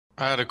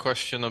I had a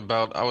question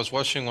about, I was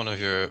watching one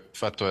of your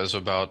fatwas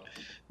about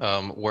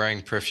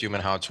wearing perfume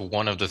and how it's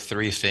one of the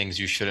three things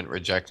you shouldn't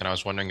reject. And I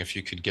was wondering if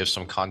you could give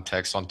some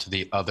context onto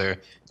the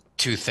other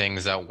two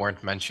things that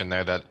weren't mentioned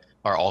there that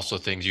are also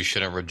things you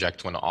shouldn't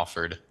reject when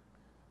offered.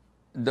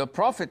 The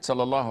Prophet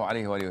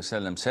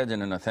ﷺ said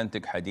in an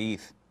authentic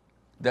hadith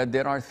that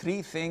there are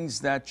three things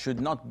that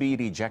should not be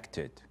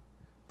rejected: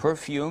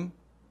 perfume,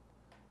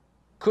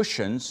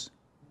 cushions,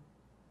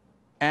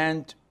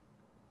 and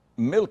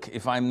milk,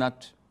 if I'm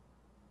not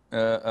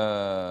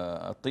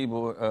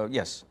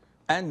yes,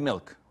 and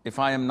milk, if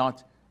I am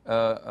not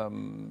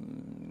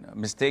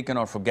mistaken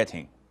or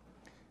forgetting.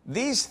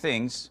 These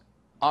things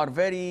are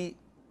very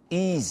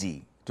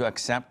easy to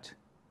accept,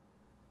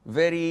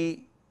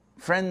 very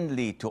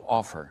friendly to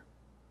offer,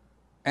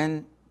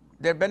 and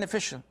they're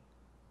beneficial.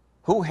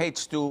 Who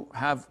hates to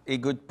have a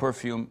good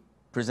perfume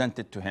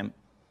presented to him?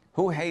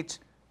 Who hates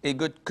a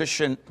good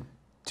cushion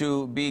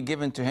to be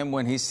given to him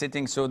when he's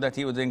sitting so that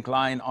he would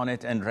incline on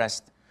it and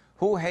rest?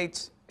 Who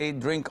hates a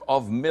drink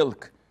of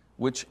milk,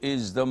 which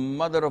is the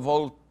mother of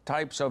all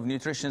types of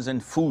nutrition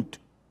and food,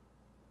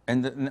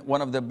 and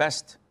one of the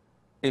best,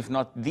 if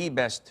not the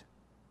best,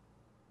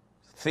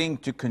 thing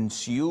to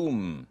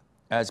consume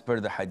as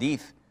per the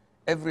hadith?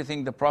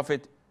 Everything the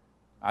Prophet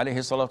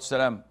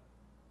ﷺ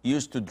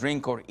used to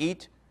drink or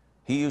eat,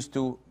 he used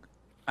to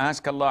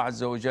ask Allah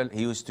Azza wa Jal,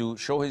 he used to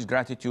show his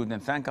gratitude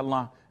and thank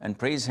Allah and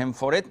praise him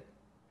for it,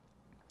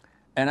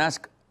 and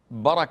ask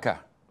barakah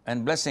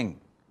and blessing.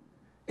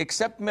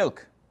 Except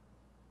milk,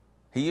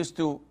 he used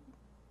to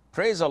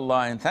praise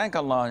Allah and thank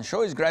Allah and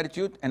show his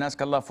gratitude and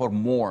ask Allah for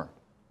more.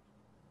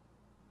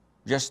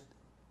 Just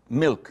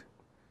milk.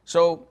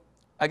 So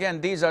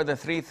again, these are the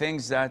three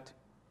things that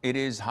it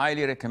is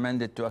highly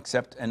recommended to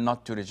accept and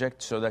not to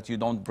reject, so that you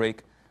don't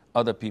break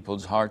other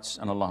people's hearts,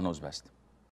 and Allah knows best.